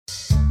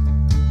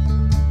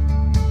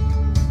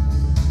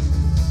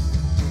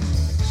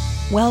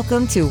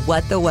Welcome to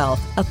What the Wealth,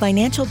 a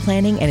financial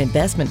planning and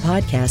investment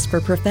podcast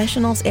for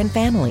professionals and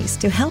families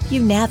to help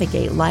you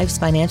navigate life's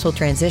financial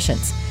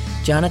transitions.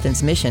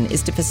 Jonathan's mission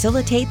is to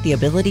facilitate the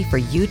ability for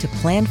you to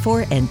plan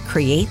for and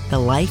create the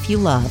life you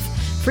love,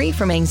 free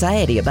from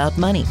anxiety about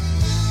money.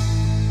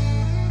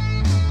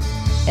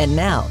 And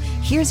now,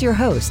 here's your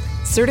host,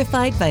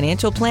 certified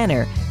financial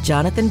planner,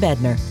 Jonathan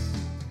Bednar.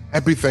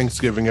 Happy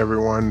Thanksgiving,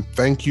 everyone.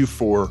 Thank you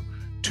for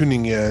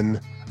tuning in.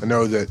 I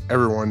know that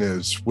everyone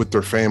is with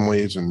their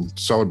families and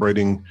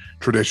celebrating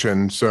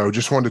tradition. So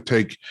just wanted to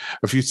take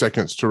a few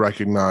seconds to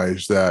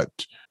recognize that,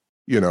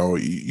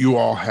 you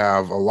all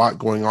have a lot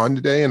going on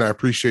today, and I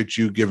appreciate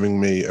you giving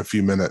me a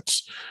few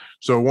minutes.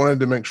 So I wanted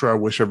to make sure I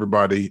wish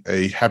everybody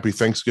a happy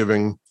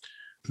Thanksgiving.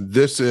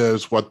 This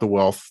is What the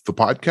Wealth, the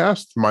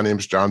podcast. My name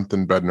is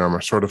Jonathan Bednar. I'm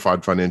a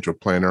certified financial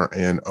planner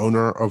and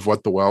owner of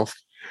What the Wealth.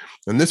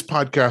 And this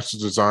podcast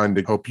is designed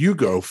to help you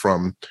go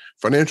from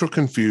financial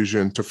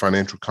confusion to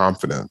financial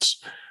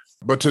confidence.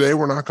 But today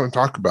we're not going to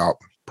talk about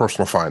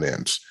personal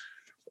finance.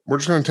 We're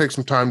just going to take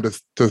some time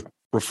to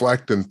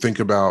reflect and think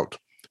about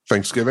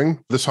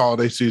Thanksgiving. This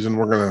holiday season,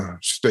 we're going to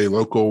stay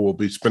local. We'll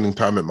be spending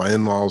time at my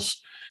in-laws.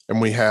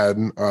 And we had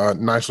a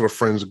nice little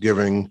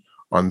Friendsgiving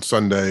on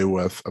Sunday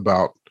with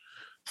about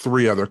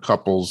 3 other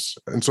couples.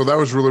 And so that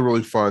was really,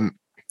 really fun.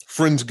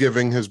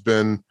 Friendsgiving has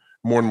been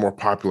more and more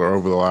popular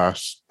over the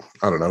last,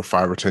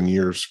 5 or 10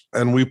 years.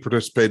 And we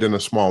participated in a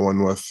small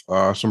one with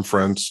some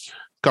friends,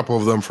 a couple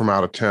of them from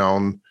out of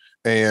town.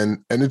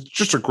 And it's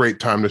just a great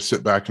time to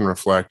sit back and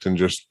reflect and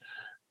just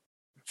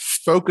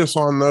focus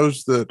on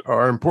those that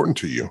are important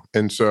to you.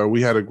 And so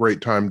we had a great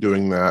time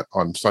doing that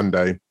on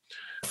Sunday.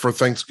 For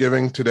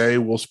Thanksgiving today,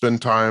 we'll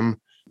spend time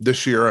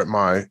this year at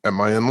my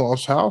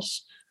in-laws'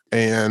 house,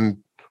 and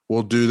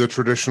we'll do the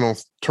traditional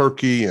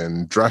turkey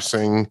and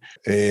dressing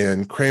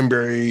and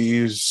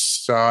cranberries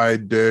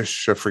side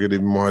dish. I forget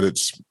even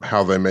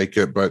how they make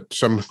it, but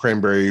some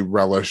cranberry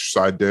relish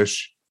side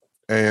dish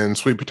and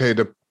sweet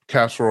potato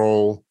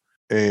casserole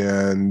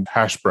and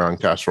hash brown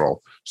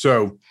casserole.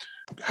 So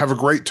have a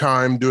great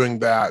time doing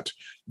that.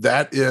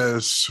 That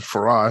is,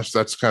 for us,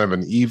 that's kind of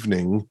an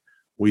evening.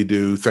 We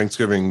do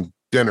Thanksgiving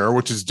dinner,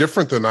 which is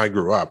different than I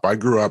grew up. I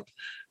grew up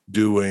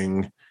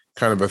doing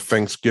kind of a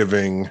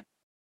Thanksgiving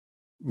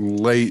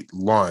late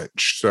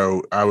lunch.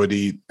 So I would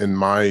eat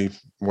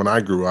when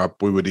I grew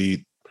up, we would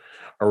eat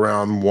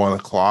around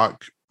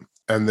 1:00,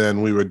 and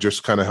then we would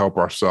just kind of help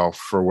ourselves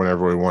for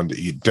whenever we wanted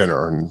to eat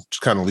dinner and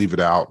just kind of leave it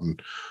out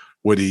and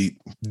would eat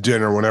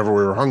dinner whenever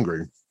we were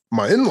hungry.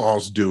 My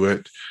in-laws do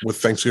it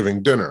with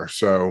Thanksgiving dinner.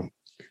 So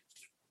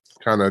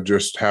kind of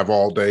just have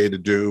all day to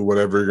do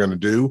whatever you're going to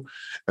do.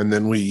 And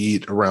then we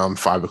eat around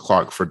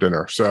 5:00 for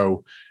dinner.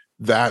 So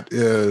that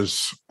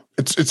is,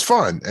 it's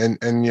fun.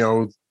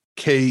 And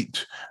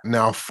Kate,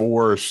 now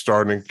 4, is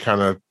starting to kind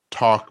of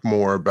talk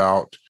more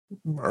about,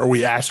 or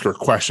we ask her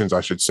questions, I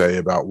should say,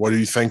 about what are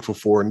you thankful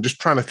for, and just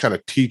trying to kind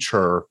of teach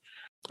her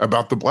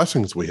about the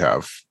blessings we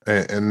have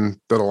and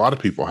that a lot of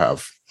people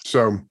have.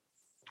 So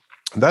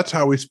that's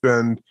how we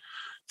spend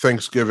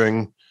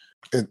Thanksgiving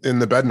in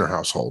the Bednar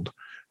household.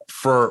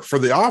 For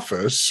the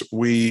office,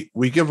 we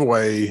give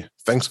away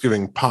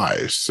Thanksgiving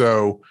pies.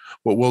 So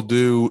what we'll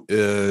do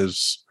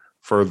is,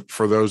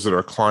 for those that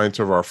are clients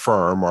of our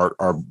firm,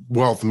 our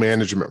wealth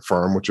management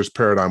firm, which is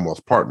Paradigm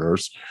Wealth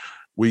Partners,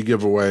 we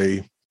give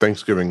away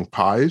Thanksgiving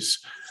pies.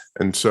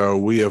 And so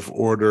we have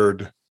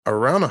ordered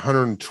around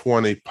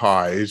 120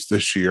 pies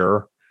this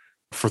year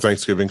for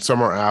Thanksgiving.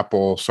 Some are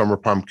apple, some are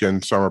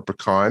pumpkin, some are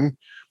pecan.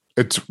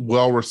 It's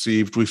well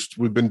received.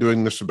 We've been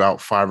doing this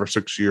about 5 or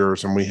 6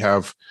 years, and we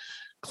have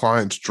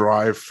clients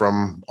drive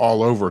from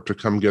all over to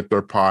come get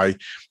their pie.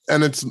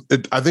 And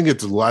I think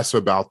it's less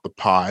about the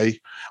pie.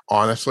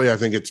 Honestly, I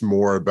think it's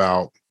more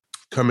about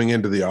coming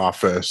into the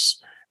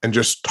office and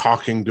just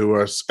talking to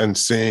us and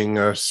seeing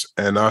us,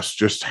 and us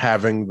just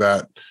having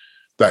that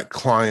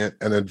client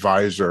and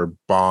advisor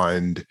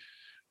bond.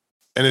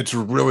 And it's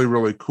really,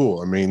 really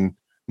cool. I mean,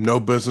 no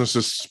business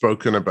is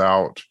spoken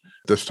about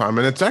this time.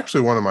 And it's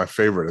actually one of my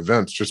favorite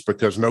events, just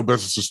because no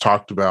business is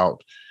talked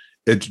about.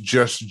 It's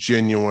just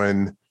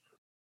genuine.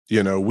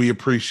 We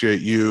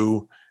appreciate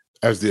you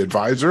as the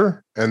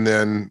advisor, and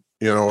then,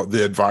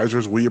 the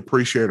advisors, we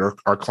appreciate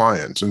our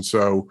clients. And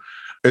so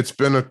it's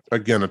been,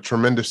 a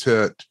tremendous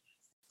hit.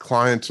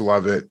 Clients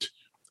love it.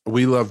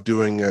 We love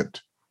doing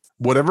it.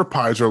 Whatever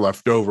pies are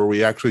left over,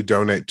 we actually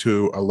donate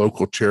to a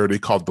local charity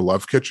called the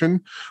Love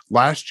Kitchen.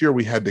 Last year,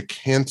 we had to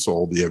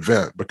cancel the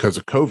event because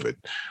of COVID.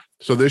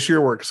 So this year,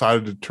 we're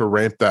excited to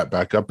ramp that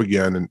back up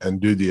again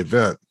and do the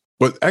event.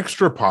 But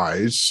extra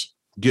pies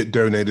get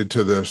donated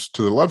to the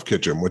Love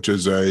Kitchen, which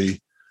is a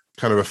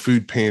kind of a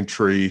food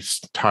pantry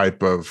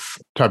type of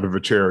a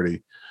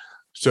charity.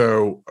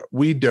 So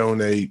we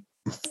donate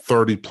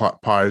 30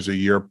 pies a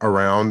year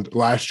around.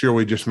 Last year,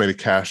 we just made a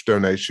cash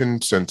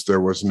donation since we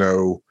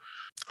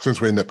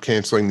ended up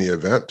canceling the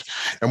event.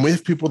 And we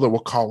have people that will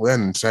call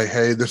in and say,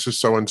 hey, this is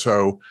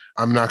so-and-so.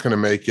 I'm not going to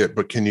make it,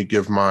 but can you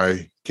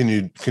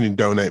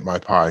donate my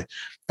pie?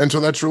 And so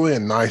that's really a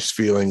nice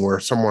feeling where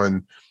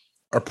someone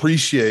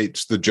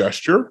appreciates the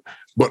gesture,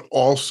 but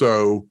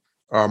also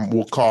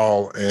will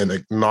call and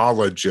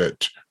acknowledge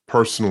it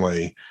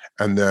personally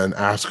and then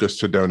ask us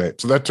to donate.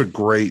 So that's a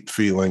great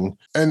feeling.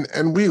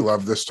 And we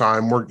love this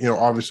time. We're,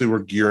 obviously we're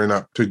gearing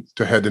up to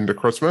head into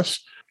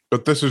Christmas,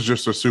 but this is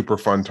just a super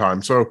fun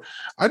time. So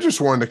I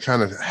just wanted to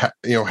kind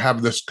of,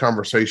 have this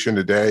conversation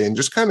today and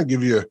just kind of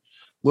give you a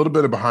little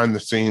bit of behind the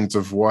scenes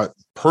of what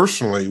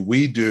personally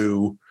we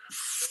do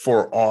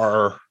for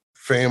our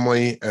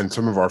family and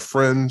some of our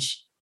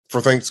friends for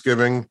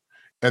Thanksgiving,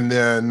 and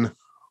then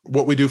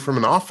what we do from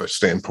an office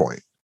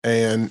standpoint.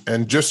 And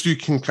just you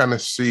can kind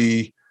of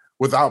see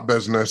without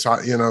business,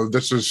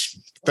 this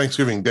is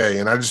Thanksgiving Day,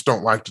 and I just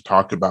don't like to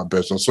talk about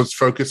business. Let's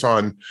focus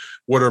on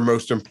what are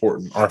most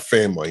important, our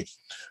family.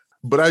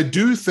 But I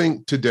do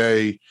think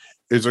today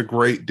is a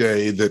great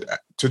day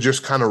to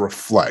just kind of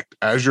reflect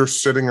as you're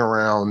sitting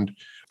around,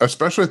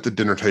 especially at the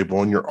dinner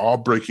table, and you're all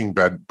breaking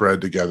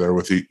bread together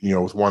with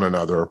with one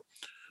another.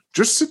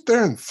 Just sit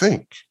there and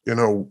think,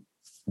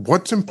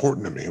 what's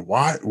important to me?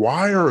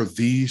 Why are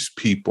these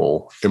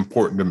people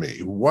important to me?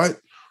 What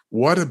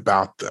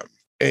about them?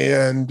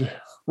 And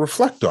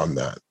reflect on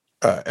that.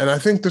 And I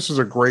think this is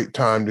a great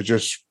time to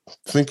just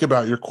think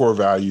about your core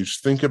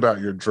values, think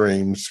about your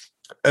dreams.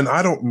 And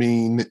I don't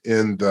mean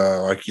in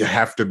the, you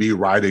have to be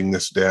writing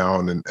this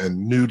down and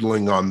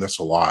noodling on this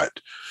a lot,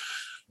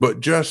 but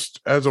just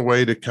as a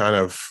way to kind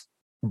of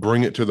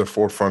bring it to the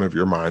forefront of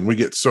your mind. We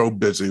get so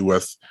busy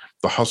with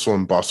the hustle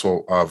and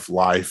bustle of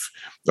life,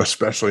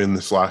 especially in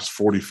this last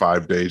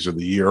 45 days of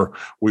the year.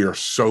 We are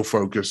so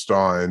focused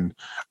on,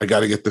 I got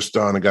to get this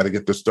done. I got to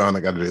get this done.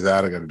 I got to do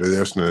that. I got to do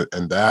this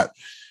and that.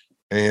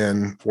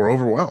 And we're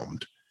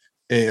overwhelmed.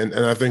 And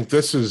I think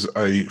this is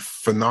a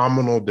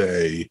phenomenal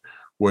day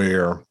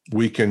where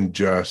we can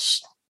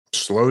just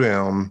slow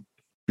down,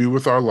 be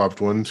with our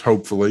loved ones,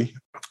 hopefully,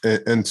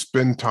 and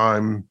spend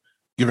time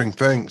giving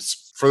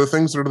thanks for the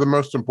things that are the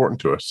most important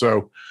to us.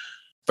 So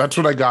that's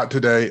what I got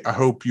today. I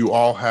hope you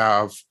all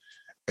have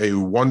a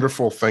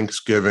wonderful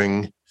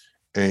Thanksgiving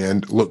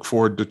and look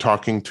forward to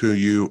talking to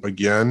you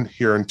again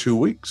here in 2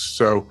 weeks.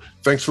 So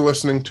thanks for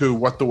listening to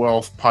What the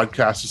Wealth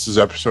podcast. This is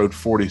episode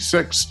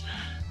 46.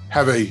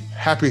 Have a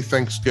happy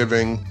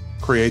Thanksgiving.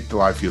 Create the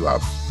life you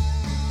love.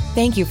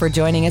 Thank you for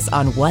joining us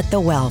on What the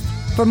Wealth.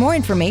 For more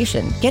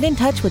information, get in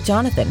touch with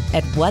Jonathan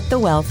at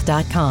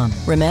whatthewealth.com.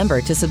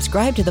 Remember to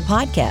subscribe to the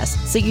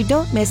podcast so you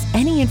don't miss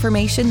any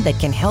information that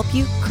can help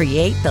you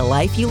create the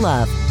life you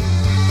love.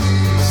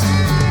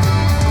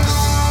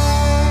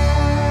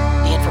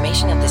 The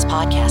information of this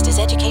podcast is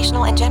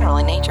educational and general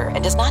in nature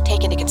and does not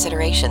take into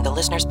consideration the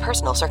listener's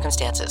personal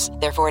circumstances.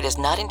 Therefore, it is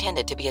not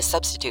intended to be a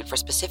substitute for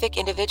specific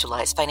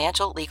individualized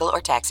financial, legal,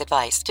 or tax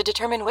advice. To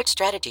determine which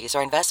strategies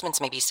or investments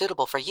may be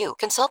suitable for you,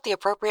 consult the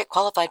appropriate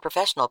qualified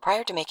professional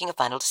prior to making a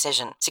final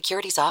decision.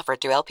 Securities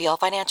offered through LPL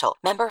Financial,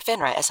 member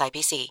FINRA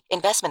SIPC.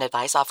 Investment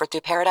advice offered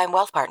through Paradigm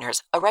Wealth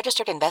Partners, a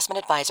registered investment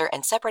advisor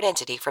and separate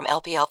entity from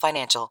LPL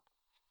Financial.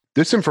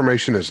 This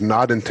information is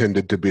not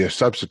intended to be a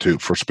substitute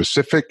for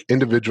specific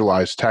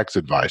individualized tax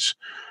advice.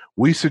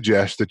 We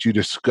suggest that you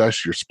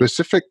discuss your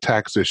specific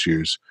tax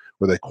issues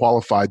with a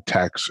qualified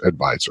tax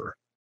advisor.